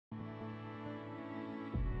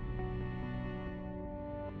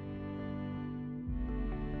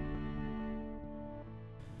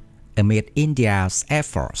Amid India's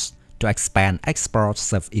efforts to expand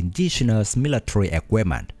exports of indigenous military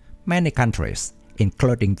equipment, many countries,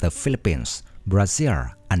 including the Philippines, Brazil,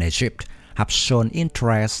 and Egypt, have shown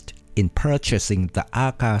interest in purchasing the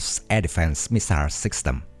Akash air defense missile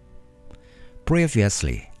system.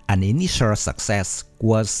 Previously, an initial success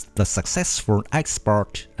was the successful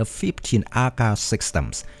export of 15 Akash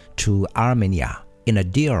systems to Armenia in a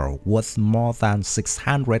deal worth more than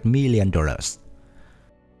 $600 million.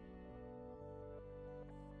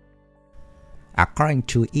 According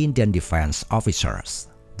to Indian defense officers,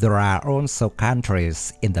 there are also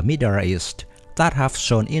countries in the Middle East that have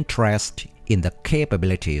shown interest in the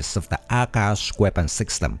capabilities of the Akash weapon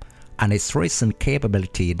system and its recent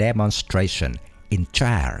capability demonstration in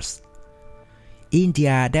trials.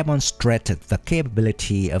 India demonstrated the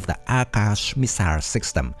capability of the Akash missile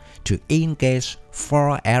system to engage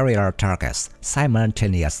 4 aerial targets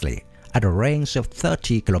simultaneously at a range of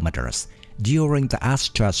 30 kilometers during the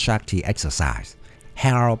Astrashakti exercise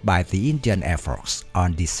held by the Indian Air Force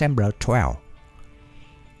on December 12.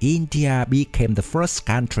 India became the first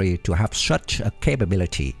country to have such a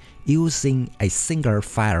capability using a single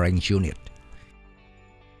firing unit.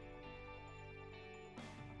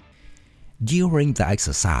 During the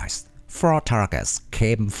exercise, 4 targets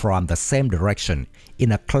came from the same direction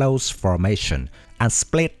in a close formation and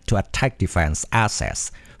split to attack defense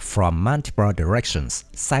assets from multiple directions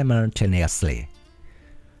simultaneously.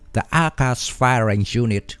 The Akash firing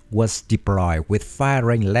unit was deployed with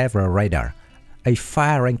firing level radar, a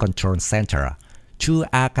firing control center, 2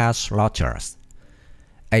 Akash launchers.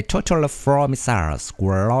 A total of 4 missiles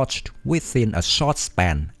were launched within a short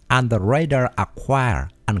span, and the radar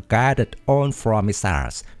acquired and guided all 4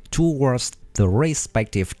 missiles towards the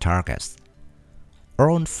respective targets.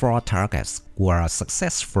 All 4 targets were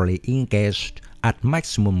successfully engaged at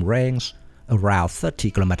maximum range around 30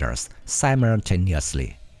 kilometers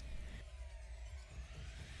simultaneously.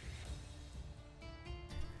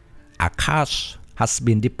 Akash has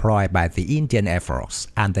been deployed by the Indian Air Force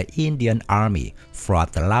and the Indian Army for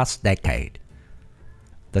the last decade.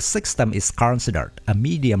 The system is considered a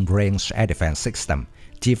medium-range air defense system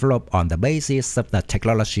developed on the basis of the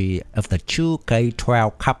technology of the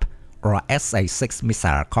 2K-12 Cup or SA-6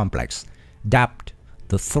 missile complex, dubbed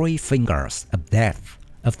the 3 fingers of death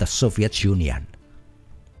of the Soviet Union.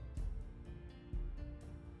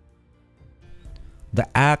 The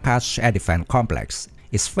Akash air defense complex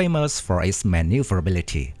is famous for its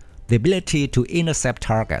maneuverability, the ability to intercept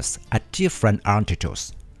targets at different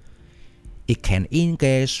altitudes. It can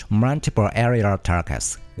engage multiple aerial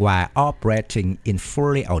targets while operating in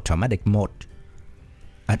fully automatic mode.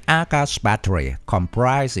 An Akash battery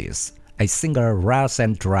comprises a single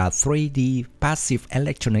Raw-Central 3D passive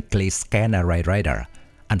electronically scanned array radar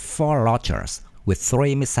and 4 launchers with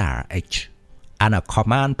 3 missiles each, and a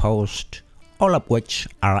command post, all of which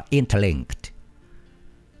are interlinked.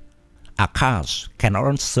 Akash can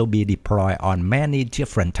also be deployed on many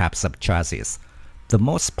different types of chassis, the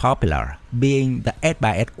most popular being the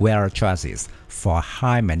 8x8 wheel chassis for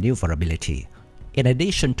high maneuverability, in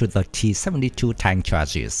addition to the T-72 tank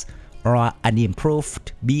chassis or an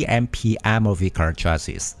improved BMP armor vehicle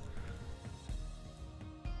chassis.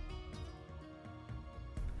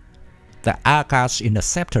 The Akash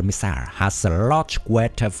interceptor missile has a launch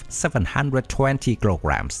weight of 720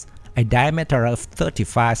 kilograms, a diameter of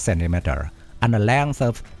 35 cm, and a length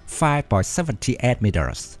of 5.78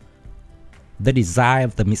 meters. The design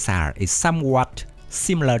of the missile is somewhat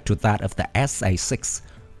similar to that of the SA-6,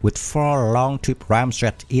 with 4 long-tube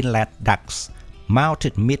ramjet inlet ducts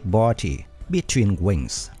mounted mid-body between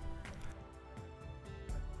wings.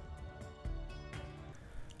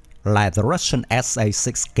 Like the Russian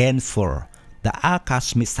SA-6 Gainful, the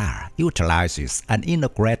Akash missile utilizes an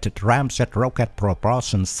integrated ramjet rocket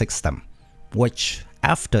propulsion system, which,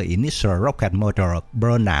 after initial rocket motor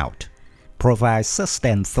burnout, provides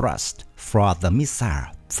sustained thrust for the missile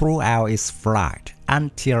throughout its flight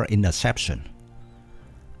until interception.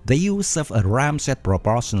 The use of a ramjet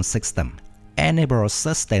propulsion system enables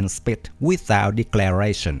sustained speed without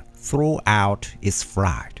deceleration throughout its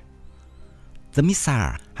flight. The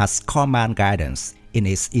missile has command guidance in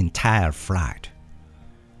its entire flight.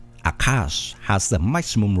 Akash has a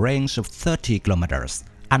maximum range of 30 kilometers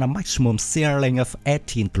and a maximum ceiling of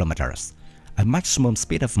 18 kilometers, a maximum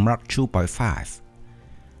speed of Mach 2.5.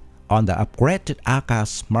 On the upgraded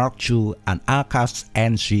Akash Mark II and Akash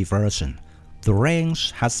NG version, the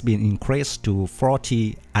range has been increased to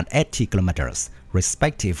 40 and 80 kilometers,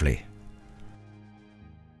 respectively.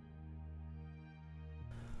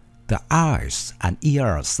 The eyes and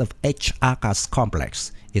ears of each Akash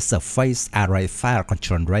complex is a phased array fire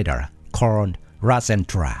control radar called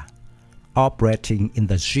Rajendra, operating in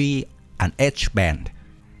the G and H band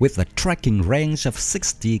with a tracking range of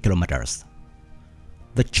 60 kilometers.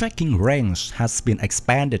 The tracking range has been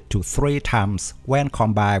expanded to 3 times when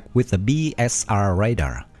combined with the BSR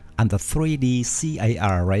radar and the 3D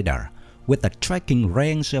CAR radar with a tracking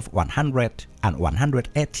range of 100 and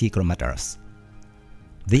 180 kilometers.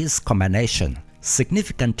 This combination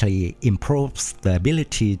significantly improves the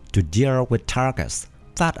ability to deal with targets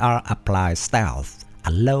that are applied stealth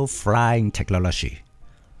and low-flying technology.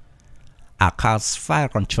 Akash fire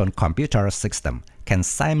control computer system can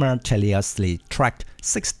simultaneously track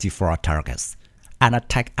 64 targets and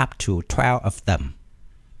attack up to 12 of them.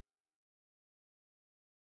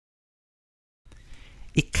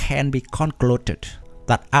 It can be concluded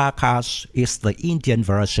that Akash is the Indian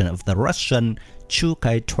version of the Russian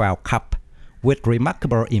 2K12 Cup with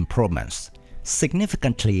remarkable improvements,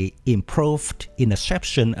 significantly improved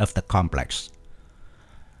interception of the complex.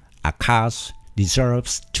 Akash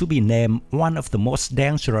deserves to be named one of the most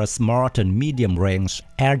dangerous modern medium-range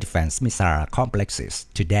air defense missile complexes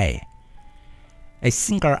today. A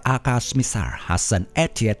single Akash missile has an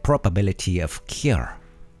 88% probability of kill.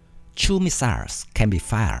 2 missiles can be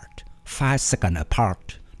fired 5 seconds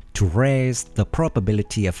apart to raise the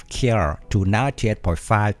probability of kill to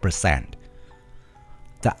 98.5%.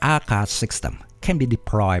 The Akash system can be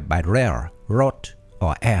deployed by rail, road,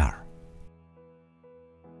 or air.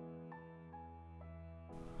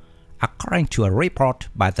 According to a report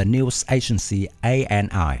by the news agency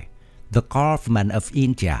ANI, the government of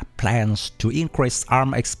India plans to increase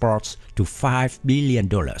arms exports to $5 billion.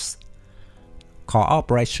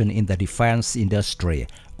 Cooperation in the defense industry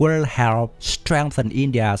will help strengthen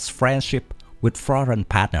India's friendship with foreign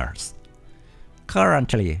partners.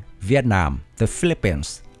 Currently, Vietnam, the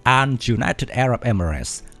Philippines, and United Arab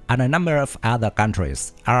Emirates and a number of other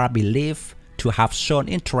countries are believed to have shown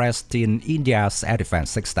interest in India's air defense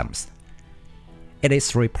systems. It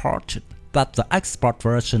is reported that the export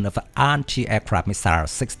version of the anti-aircraft missile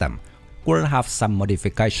system will have some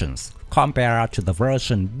modifications compared to the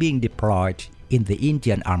version being deployed in the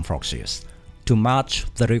Indian Armed Forces to match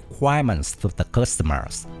the requirements of the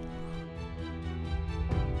customers.